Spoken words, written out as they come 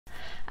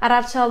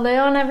Aracha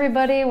Leon,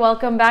 everybody.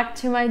 Welcome back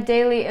to my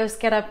daily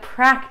Euskara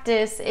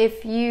practice.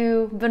 If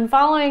you've been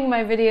following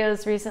my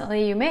videos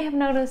recently, you may have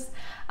noticed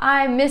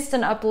I missed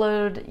an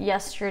upload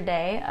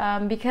yesterday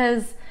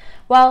because,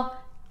 well,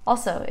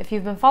 also, if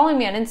you've been following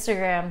me on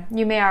Instagram,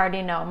 you may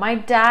already know my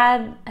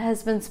dad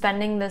has been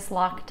spending this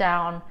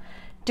lockdown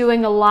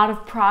doing a lot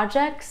of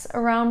projects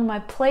around my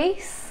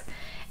place.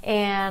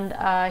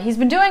 And he's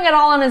been doing it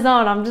all on his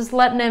own. I'm just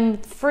letting him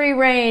free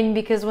reign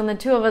because when the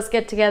two of us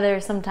get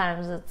together,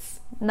 sometimes it's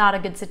not a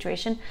good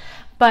situation.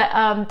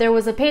 But there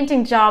was a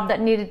painting job that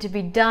needed to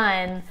be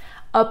done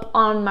up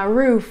on my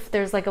roof.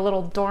 There's like a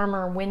little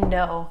dormer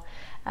window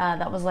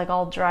that was like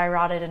all dry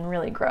rotted and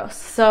really gross.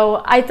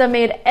 So Aita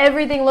made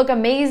everything look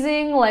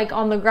amazing, like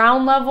on the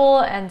ground level.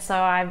 And so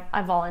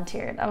I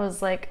volunteered. I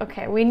was like,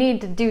 okay, we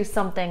need to do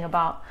something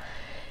about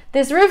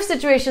this roof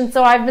situation.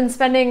 So I've been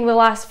spending the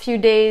last few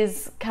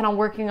days kind of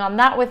working on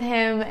that with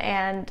him,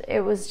 and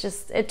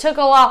it took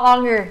a lot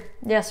longer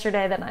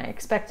yesterday than I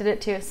expected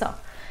it to. So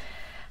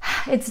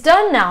it's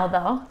done now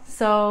though.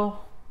 So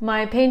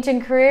my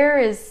painting career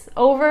is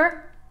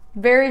over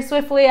very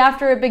swiftly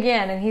after it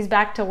began, and he's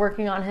back to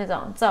working on his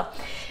own. So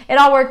it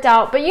all worked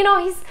out. But you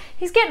know,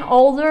 he's getting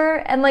older,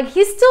 and like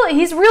he's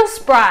real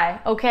spry.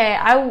 Okay,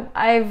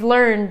 I've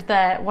learned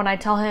that when I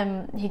tell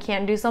him he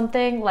can't do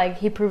something, like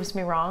he proves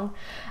me wrong.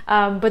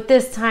 But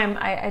this time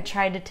I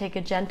tried to take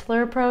a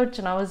gentler approach,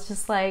 and I was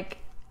just like,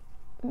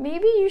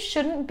 maybe you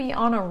shouldn't be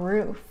on a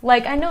roof.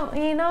 Like, I know,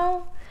 you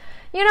know,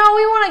 we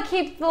want to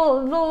keep the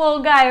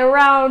little guy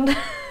around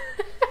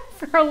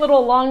for a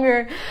little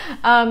longer,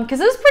 because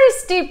it was a pretty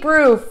steep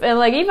roof, and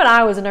like even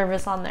I was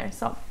nervous on there.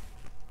 So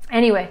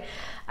anyway,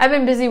 I've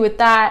been busy with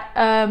that,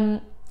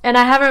 and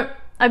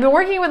I've been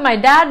working with my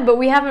dad, but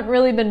we haven't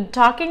really been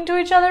talking to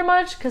each other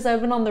much because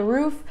I've been on the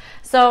roof.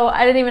 So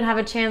I didn't even have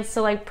a chance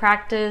to like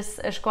practice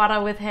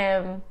Euskara with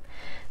him.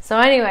 So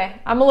anyway,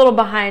 I'm a little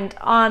behind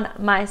on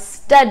my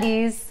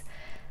studies,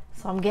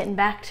 so I'm getting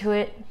back to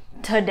it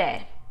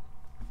today.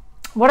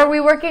 What are we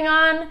working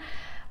on?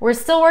 We're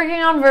still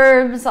working on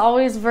verbs,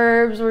 always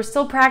verbs. We're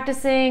still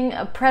practicing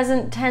a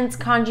present tense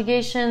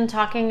conjugation,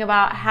 talking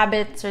about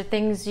habits or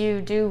things you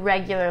do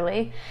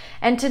regularly.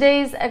 And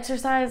today's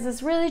exercise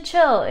is really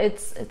chill.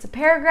 It's a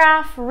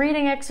paragraph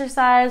reading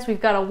exercise. We've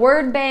got a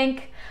word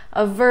bank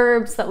of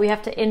verbs that we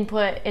have to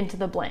input into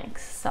the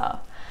blanks. So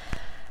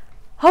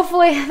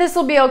hopefully this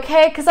will be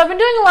okay, because I've been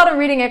doing a lot of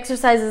reading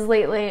exercises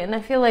lately, and I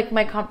feel like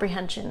my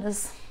comprehension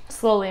is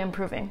slowly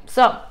improving.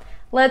 So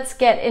let's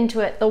get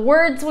into it. The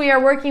words we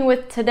are working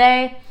with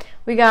today,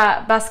 we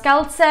got Basque,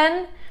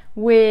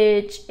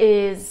 which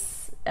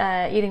is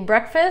eating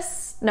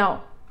breakfast.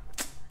 No,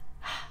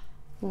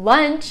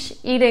 lunch,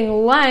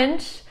 eating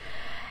lunch.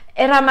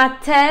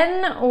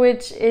 Eramaten,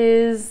 which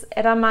is,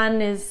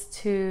 eraman is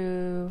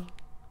to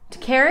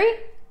carry.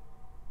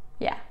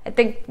 Yeah, I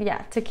think,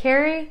 yeah, to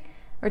carry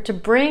or to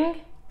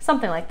bring,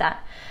 something like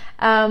that.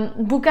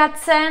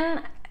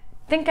 Bukatsen,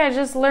 I think I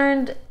just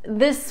learned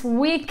this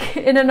week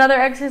in another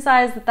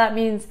exercise that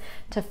means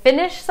to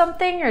finish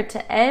something or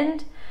to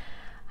end.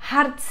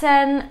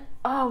 Hartsen,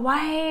 oh,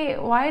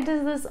 why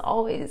does this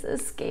always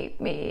escape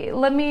me?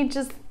 Let me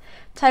just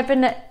type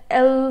in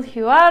El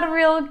Huar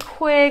real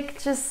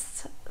quick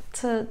just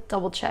to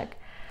double check.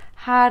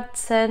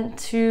 Hartsen,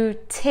 to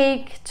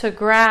take, to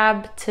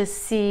grab, to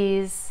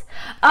seize.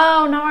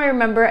 Oh, now I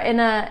remember. In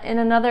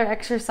another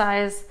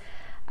exercise,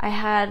 I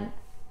had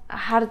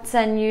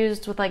Hartsen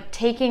used with like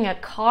taking a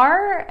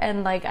car,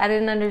 and like I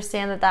didn't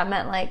understand that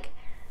meant like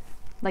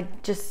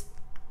just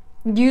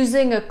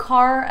using a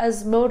car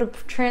as mode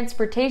of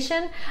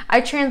transportation.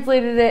 I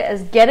translated it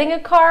as getting a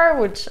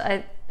car, which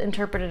I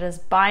interpreted as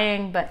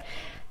buying, but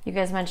you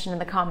guys mentioned in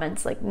the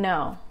comments like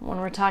no, when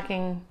we're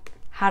talking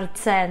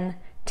Hartsen,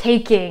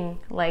 taking,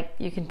 like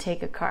you can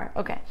take a car.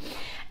 Okay.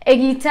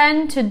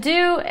 Egiten, to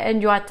do,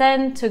 and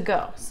yoaten, to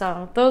go.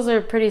 So those are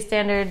pretty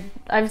standard.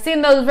 I've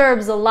seen those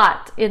verbs a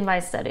lot in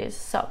my studies.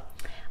 So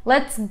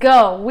let's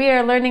go. We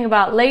are learning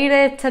about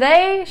Leire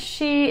today.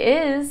 She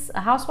is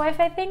a housewife,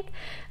 I think.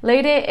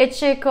 Leire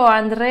etxeko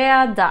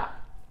Andrea da.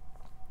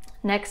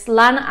 Next,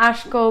 lan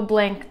asko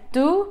blank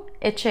du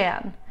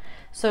etxean.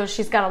 So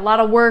she's got a lot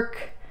of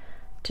work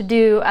to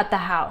do at the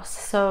house.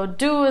 So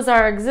do is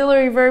our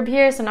auxiliary verb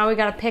here. So now we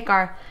got to pick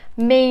our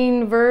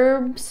main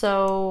verb.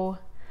 So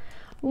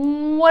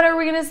what are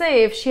we going to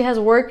say? If she has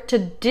work to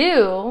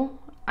do,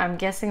 I'm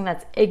guessing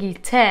that's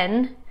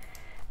egiten,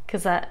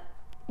 because that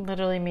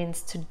literally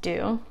means to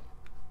do.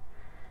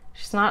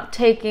 She's not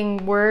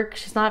taking work.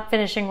 She's not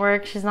finishing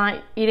work. She's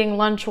not eating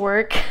lunch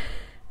work.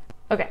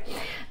 Okay.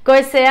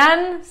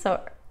 Goisean,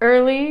 so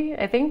early,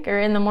 I think, or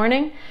in the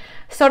morning.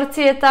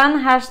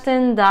 Sortzietan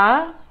hasten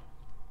da.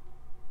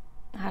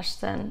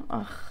 Hasten.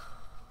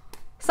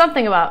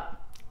 Something about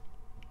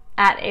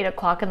at 8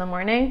 o'clock in the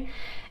morning.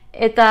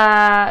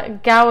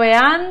 Eta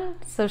gauean,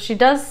 so she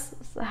does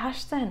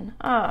hasten.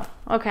 Oh,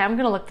 okay, I'm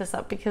gonna look this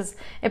up because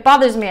it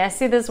bothers me. I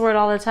see this word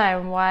all the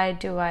time. Why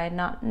do I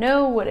not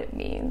know what it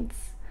means?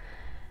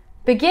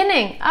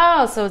 Beginning.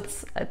 Oh, so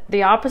it's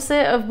the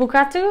opposite of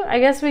bukatu, I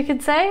guess we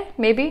could say,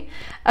 maybe.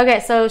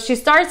 Okay, so she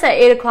starts at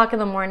 8 o'clock in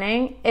the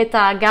morning.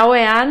 Eta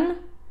gawean,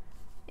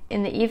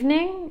 in the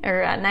evening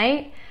or at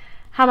night.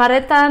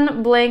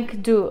 Hamaretan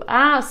blank du.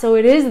 Ah, so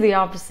it is the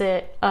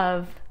opposite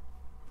of,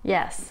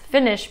 yes,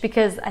 finish,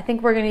 because I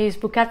think we're going to use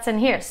bukatzen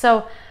here.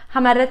 So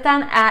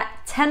hamaretan at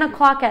 10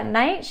 o'clock at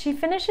night, she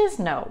finishes?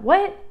 No.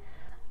 What?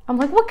 I'm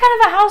like, what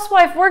kind of a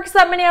housewife works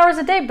that many hours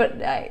a day?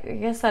 But I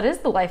guess that is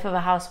the life of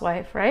a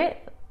housewife, right?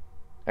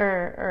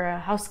 Or a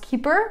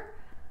housekeeper?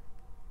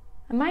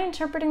 Am I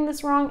interpreting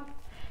this wrong?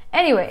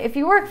 Anyway, if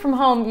you work from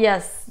home,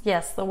 yes,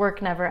 the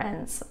work never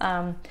ends.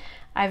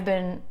 I've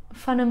been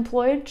fun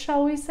employed,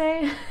 shall we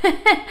say,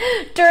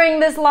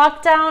 during this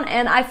lockdown,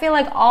 and I feel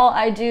like all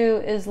I do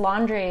is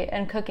laundry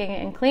and cooking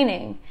and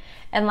cleaning.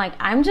 And like,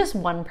 I'm just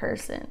one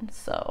person,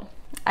 so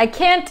I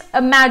can't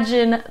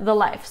imagine the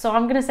life. So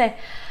I'm gonna say,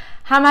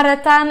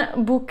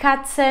 hamaretan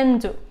bukatzen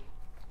du.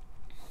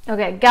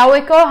 Okay,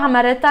 gaueko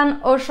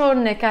hamaretan oso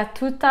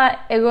nekatuta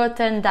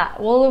egoten da.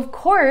 Well, of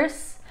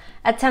course,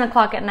 at 10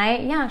 o'clock at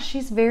night, yeah,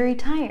 she's very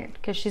tired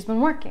because she's been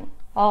working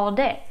all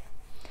day.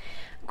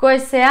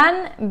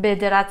 Goizean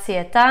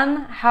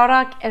bederatzietan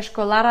haurak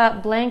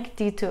eskolara blank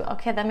ditu.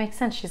 Okay, that makes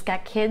sense. She's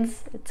got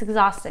kids. It's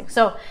exhausting.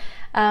 So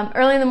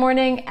early in the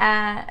morning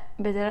at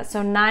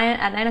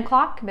 9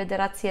 o'clock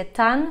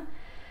bederatzietan,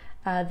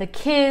 the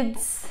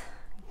kids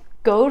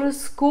go to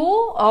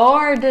school,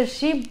 or does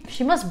she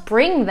must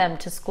bring them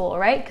to school,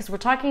 right? Because we're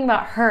talking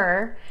about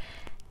her,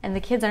 and the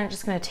kids aren't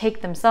just going to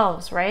take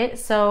themselves, right?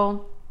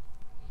 So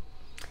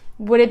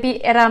would it be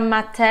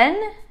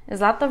eramaten? Is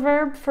that the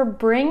verb for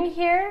bring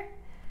here?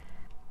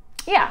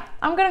 Yeah,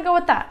 I'm going to go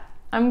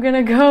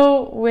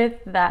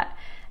with that.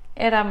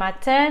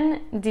 Eramaten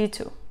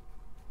ditu.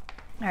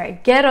 All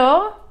right,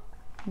 gero,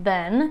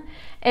 then,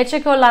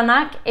 etxeko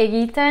lanak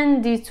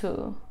egiten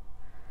ditu.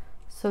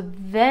 So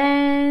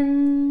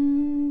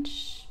then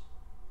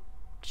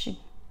she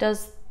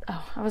does,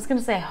 I was going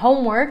to say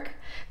homework,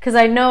 because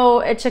I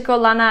know etxeko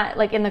lana,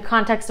 like in the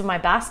context of my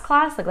Basque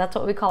class, like that's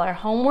what we call our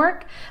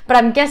homework. But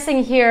I'm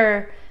guessing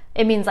here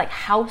it means like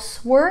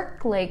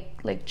housework,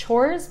 like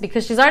chores,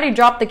 because she's already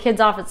dropped the kids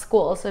off at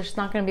school, so she's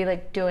not going to be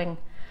like doing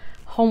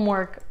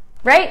homework,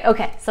 right?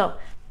 Okay,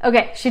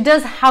 she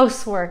does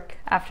housework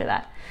after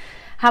that.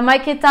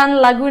 Hamaiketan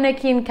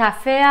lagunekin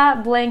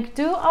kafea blank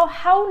du. Oh,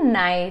 how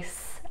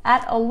nice.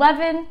 At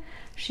 11,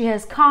 she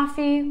has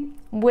coffee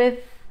with,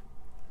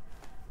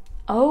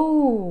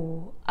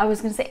 I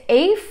was going to say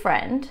a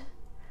friend,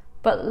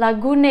 but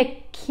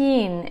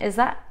lagunekin, is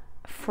that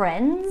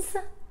friends?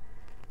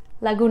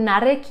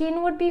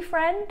 Lagunarekin would be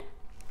friend?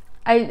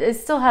 I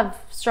still have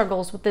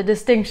struggles with the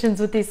distinctions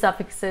with these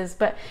suffixes,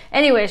 but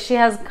anyway, she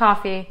has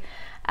coffee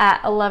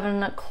at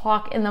 11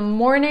 o'clock in the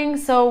morning.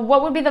 So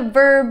what would be the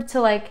verb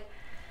to like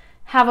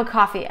have a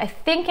coffee? I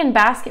think in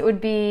Basque it would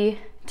be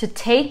to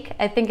take.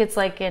 I think it's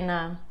like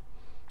in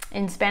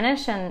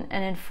Spanish and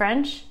in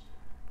French,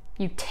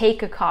 you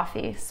take a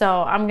coffee.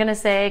 So I'm gonna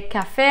say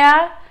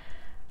kafea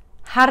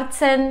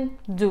hartzen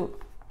du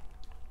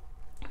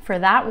for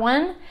that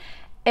one.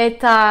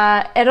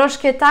 Eta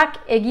erosketak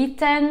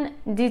egiten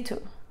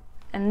ditu,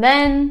 and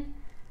then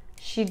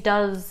she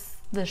does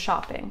the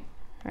shopping.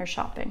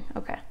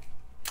 Okay,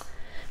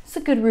 it's a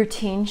good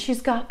routine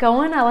she's got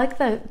going. I like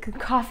the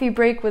coffee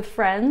break with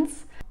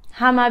friends.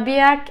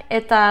 Hamabiak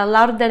eta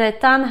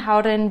laurdenetan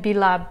hauren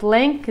bila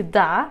blank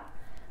da,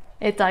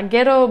 eta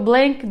gero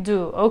blank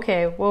du.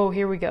 Okay, whoa,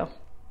 here we go.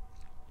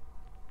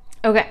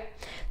 Okay,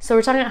 so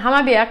we're talking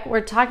hamabiak.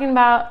 We're talking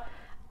about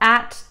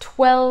at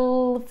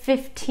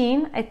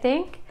 12:15, I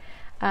think.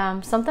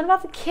 Something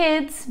about the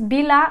kids.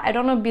 Bila, I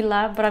don't know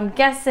bila, but I'm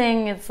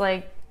guessing it's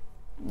like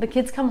the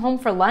kids come home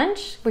for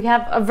lunch. We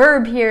have a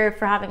verb here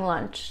for having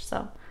lunch,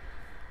 so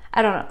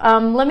I don't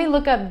know. Let me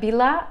look up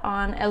bila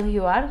on El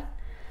Huar,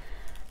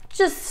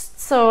 just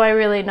so I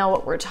really know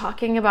what we're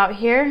talking about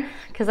here,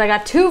 because I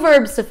got two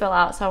verbs to fill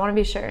out, so I want to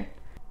be sure.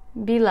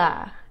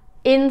 Bila,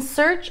 in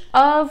search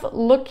of,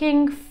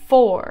 looking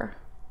for.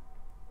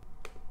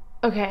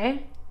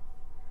 Okay.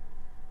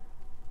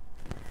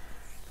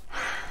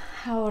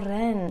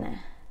 Hauren.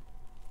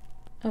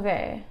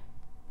 Okay.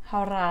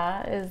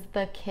 Haura is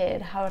the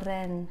kid.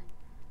 Hauren.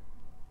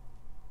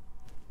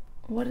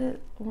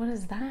 What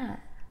is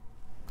that?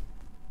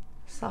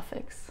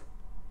 Suffix.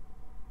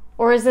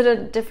 Or is it a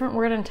different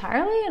word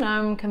entirely and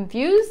I'm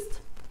confused?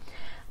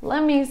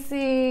 Let me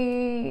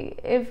see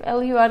if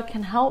Eliud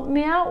can help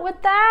me out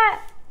with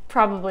that.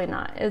 Probably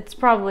not. It's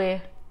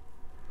probably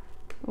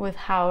with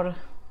haur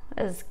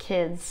as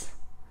kids.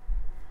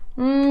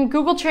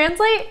 Google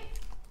Translate?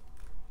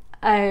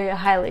 I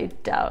highly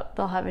doubt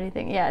they'll have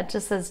anything. Yeah, it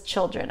just says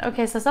children.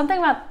 Okay, so something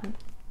about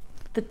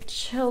the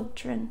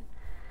children.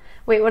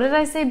 Wait, what did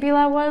I say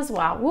Bila was?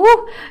 Wow,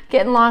 woo,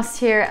 getting lost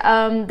here.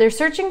 They're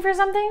searching for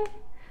something?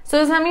 So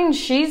does that mean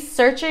she's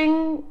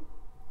searching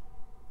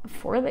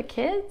for the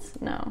kids?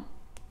 No.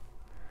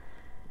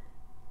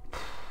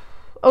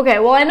 Okay,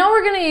 well, I know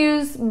we're gonna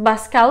use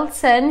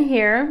Baskaltsen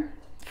here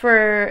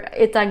for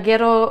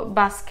itagero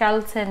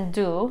baskaltzen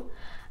du,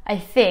 I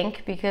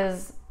think,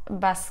 because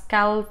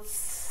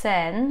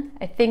baskaltzen,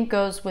 I think,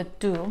 goes with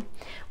do,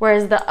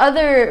 whereas the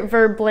other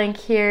verb blank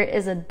here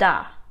is a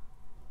da.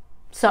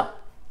 So,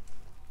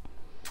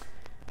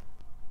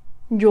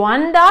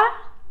 Joanda,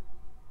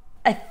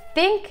 I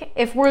think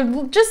if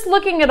we're just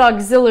looking at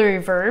auxiliary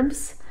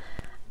verbs,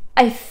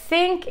 I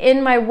think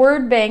in my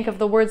word bank of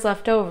the words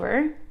left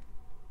over,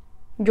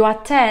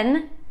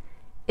 Joaten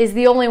is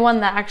the only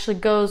one that actually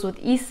goes with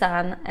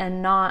isan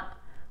and not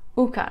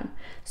ukan.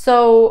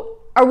 So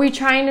are we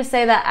trying to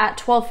say that at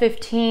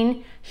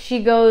 12:15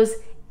 she goes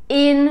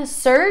in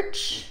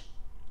search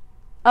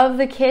of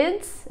the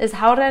kids? Is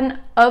hauren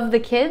of the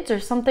kids or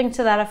something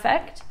to that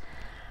effect?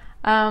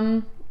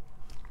 I'm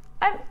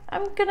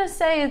gonna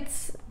say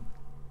it's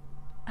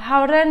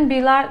hauren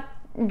bilat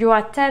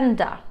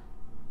joatenda.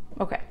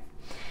 Okay.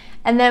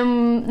 And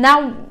then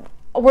now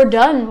we're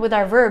done with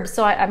our verbs,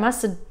 so I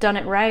must have done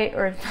it right,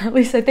 or at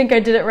least I think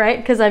I did it right,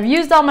 because I've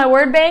used all my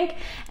word bank,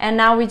 and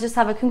now we just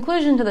have a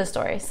conclusion to the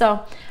story.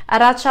 So,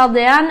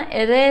 arratsaldean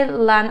ere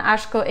lan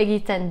asko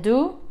egiten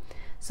du.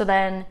 So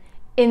then,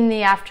 in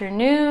the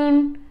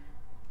afternoon,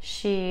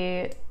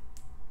 she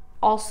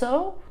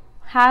also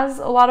has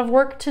a lot of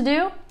work to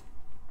do.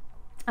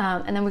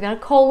 And then we got a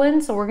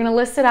colon, so we're going to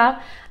list it out.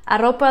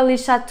 Aropa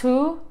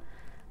lishatu.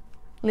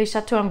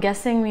 Lishatu, I'm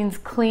guessing, means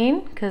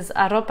clean, because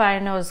aropa I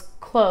know is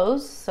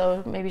clothes,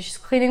 so maybe she's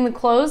cleaning the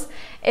clothes.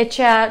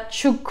 Echa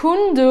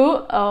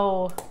chukundu.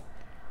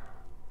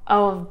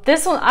 Oh,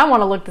 this one, I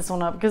want to look this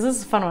one up because this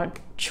is a fun one.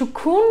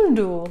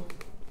 Chukundu.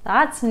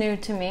 That's new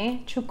to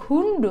me.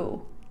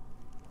 Chukundu.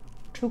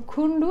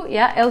 Chukundu.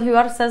 Yeah, El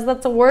Huar says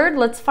that's a word.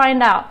 Let's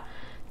find out.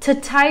 To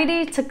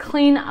tidy, to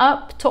clean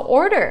up, to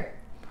order.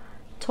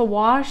 To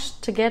wash,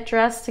 to get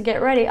dressed, to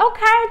get ready.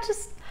 Okay,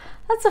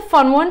 that's a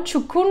fun one.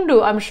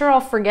 Chukundu. I'm sure I'll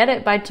forget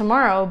it by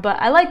tomorrow, but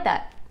I like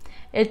that.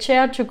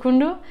 Echea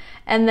chukundu.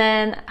 And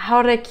then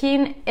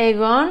haurekin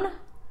egon.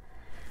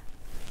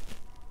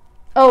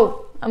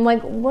 Oh, I'm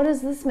like, what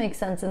does this make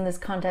sense in this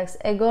context?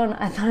 Egon,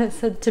 I thought it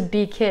said to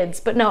be kids,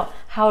 but no,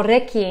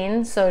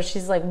 haurekin, so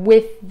she's like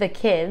with the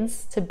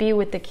kids, to be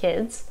with the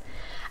kids.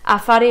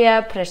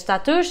 Afaria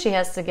prestatu, she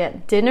has to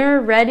get dinner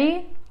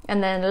ready.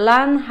 And then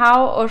lan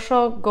hau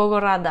osho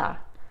gogorada.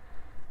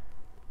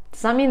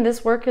 Does that mean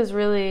this work is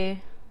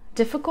really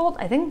difficult?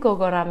 I think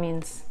gogora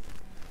means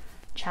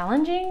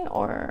challenging,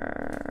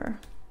 or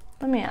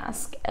let me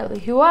ask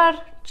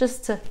Elihuar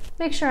just to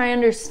make sure I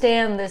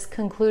understand this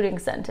concluding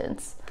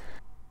sentence.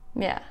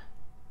 Yeah, it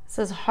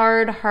says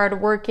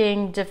hard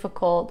working,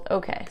 difficult.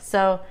 Okay,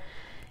 so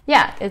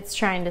yeah, it's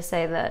trying to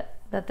say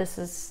that this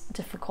is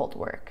difficult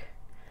work.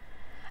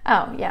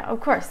 Oh yeah,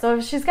 of course. So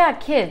if she's got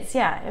kids,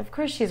 yeah, of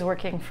course she's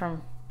working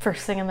from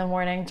first thing in the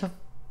morning to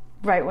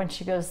right when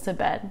she goes to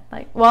bed.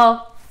 Like,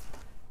 well,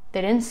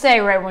 they didn't say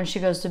right when she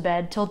goes to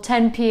bed, till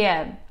 10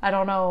 p.m. I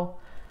don't know.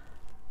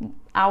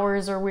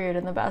 Hours are weird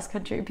in the Basque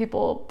Country.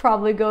 People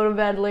probably go to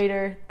bed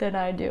later than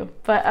I do.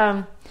 But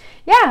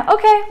yeah,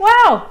 okay,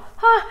 wow.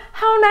 Huh,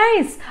 how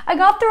nice. I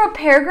got through a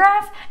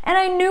paragraph and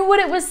I knew what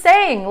it was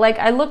saying. Like,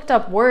 I looked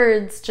up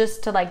words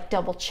just to like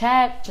double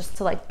check, just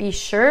to like be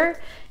sure,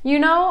 you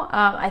know?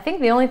 I think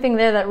the only thing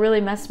there that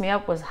really messed me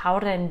up was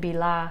hauren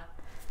bila.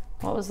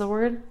 What was the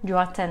word?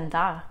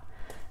 Joatenda.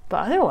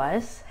 But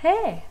otherwise,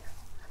 hey,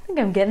 I think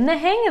I'm getting the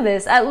hang of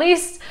this. At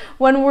least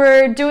when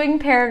we're doing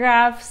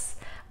paragraphs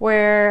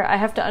where I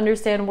have to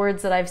understand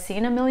words that I've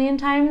seen a million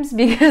times,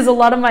 because a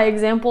lot of my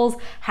examples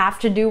have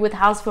to do with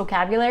house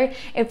vocabulary.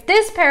 If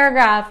this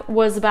paragraph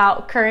was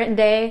about current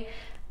day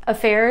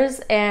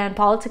affairs and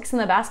politics in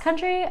the Basque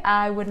Country,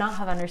 I would not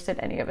have understood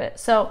any of it.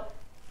 So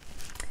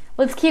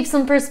let's keep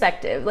some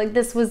perspective. Like,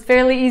 this was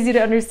fairly easy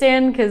to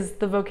understand because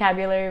the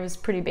vocabulary was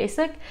pretty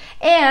basic,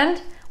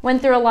 and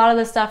went through a lot of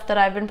the stuff that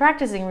I've been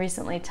practicing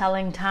recently,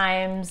 telling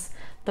times,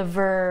 the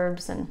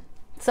verbs, and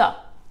so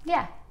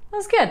yeah, that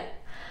was good.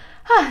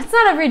 It's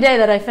not every day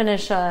that I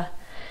finish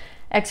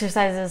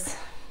exercises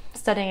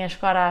studying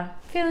Euskara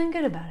feeling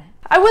good about it.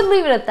 I would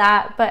leave it at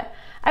that, but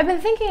I've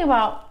been thinking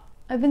about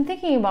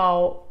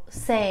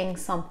saying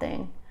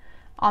something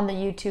on the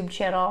YouTube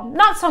channel.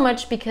 Not so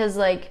much because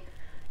like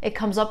it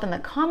comes up in the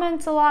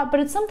comments a lot, but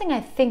it's something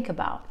I think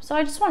about. So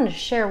I just wanted to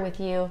share with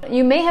you.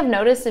 You may have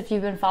noticed, if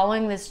you've been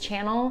following this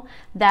channel,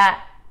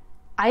 that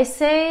I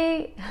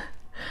say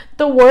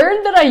the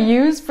word that I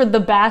use for the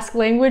Basque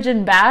language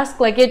in Basque,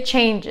 like, it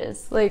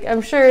changes. Like,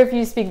 I'm sure if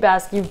you speak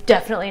Basque, you've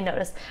definitely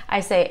noticed. I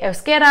say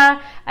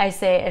Euskara, I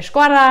say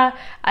Euskara,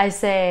 I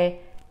say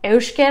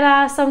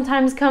Euskara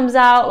sometimes comes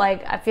out.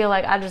 Like, I feel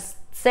like I just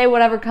say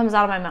whatever comes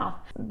out of my mouth.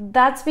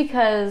 That's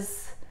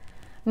because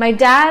my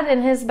dad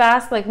and his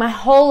Basque, like my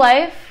whole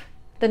life,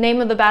 the name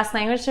of the Basque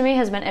language to me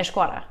has been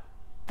Euskara.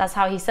 That's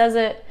how he says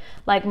it.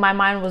 Like, my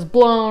mind was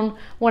blown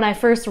when I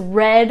first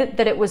read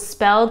that it was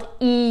spelled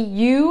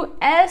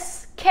E-U-S-K,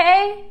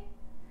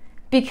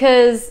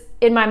 because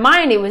in my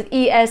mind it was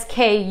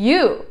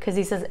E-S-K-U, because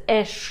he says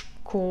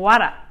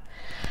Euskara.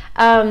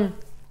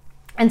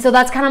 And so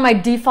that's kind of my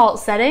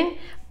default setting.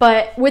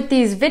 But with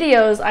these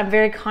videos, I'm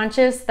very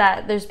conscious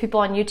that there's people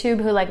on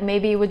YouTube who like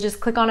maybe would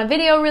just click on a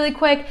video really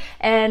quick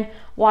and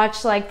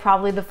watch like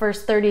probably the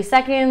first 30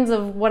 seconds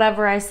of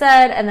whatever I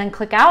said and then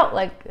click out.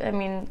 Like, I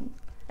mean,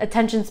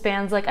 attention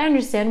spans, like I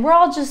understand we're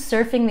all just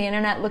surfing the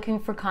internet looking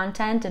for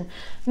content, and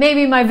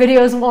maybe my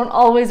videos won't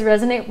always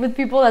resonate with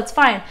people, that's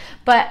fine.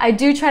 But I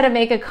do try to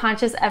make a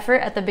conscious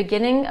effort at the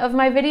beginning of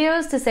my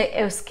videos to say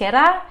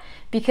Euskara,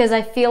 because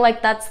I feel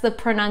like that's the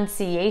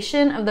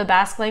pronunciation of the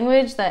Basque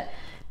language that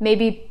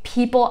maybe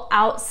people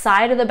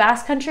outside of the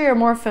Basque country are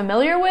more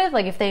familiar with.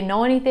 Like if they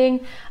know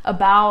anything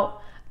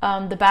about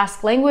the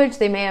Basque language,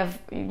 they may have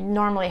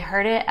normally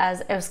heard it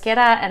as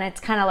Euskara, and it's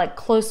kind of like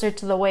closer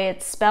to the way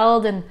it's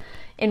spelled, and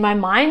in my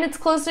mind it's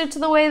closer to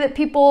the way that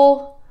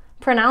people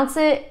pronounce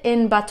it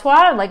in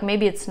Patois. Like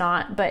maybe it's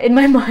not, but in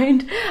my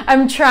mind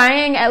I'm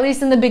trying, at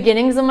least in the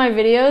beginnings of my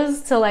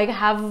videos, to like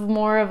have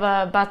more of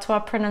a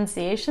Patois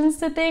pronunciations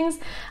to things,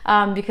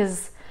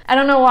 because I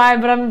don't know why,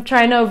 but I'm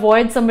trying to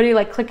avoid somebody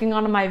like clicking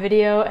onto my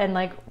video and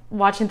like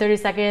watching 30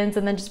 seconds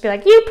and then just be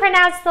like, you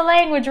pronounced the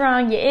language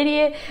wrong, you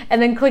idiot,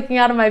 and then clicking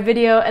out of my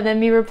video and then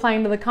me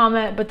replying to the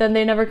comment, but then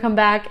they never come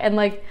back. And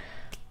like,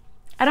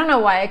 I don't know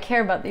why I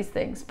care about these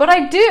things, but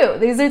I do.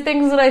 These are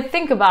things that I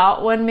think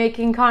about when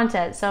making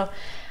content. So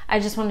I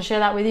just want to share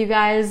that with you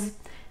guys.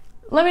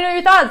 Let me know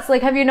your thoughts.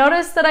 Like, have you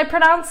noticed that I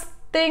pronounce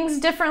things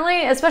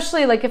differently?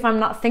 Especially like if I'm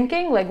not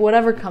thinking, like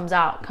whatever comes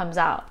out, comes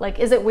out. Like,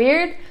 is it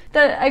weird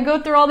that I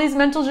go through all these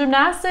mental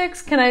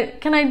gymnastics? Can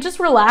I just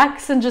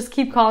relax and just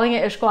keep calling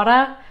it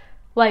Euskara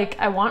like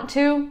I want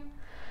to?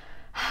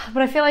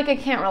 But I feel like I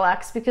can't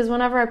relax, because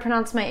whenever I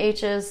pronounce my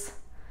H's,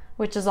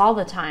 which is all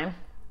the time,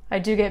 I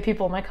do get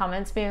people in my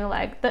comments being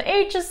like, the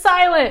H is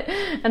silent,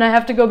 and I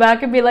have to go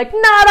back and be like,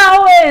 not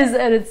always,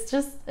 and it's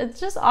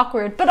just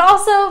awkward, but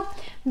also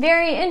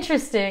very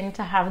interesting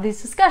to have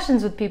these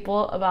discussions with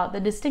people about the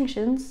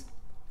distinctions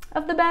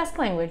of the Basque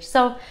language.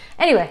 So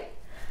anyway,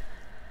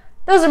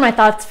 those are my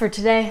thoughts for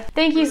today.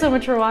 Thank you so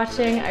much for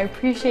watching. I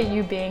appreciate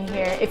you being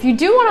here. If you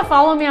do want to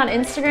follow me on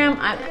Instagram,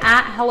 I'm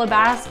at Hella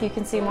Basque. You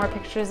can see more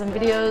pictures and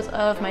videos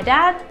of my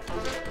dad.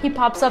 He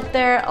pops up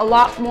there a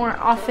lot more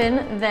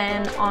often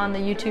than on the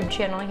YouTube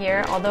channel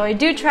here, although I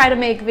do try to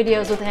make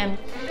videos with him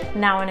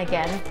now and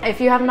again.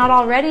 If you have not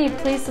already,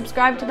 please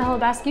subscribe to the Hella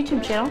Basque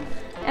YouTube channel,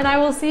 and I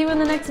will see you in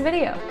the next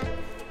video.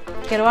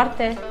 Quiero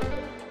arte.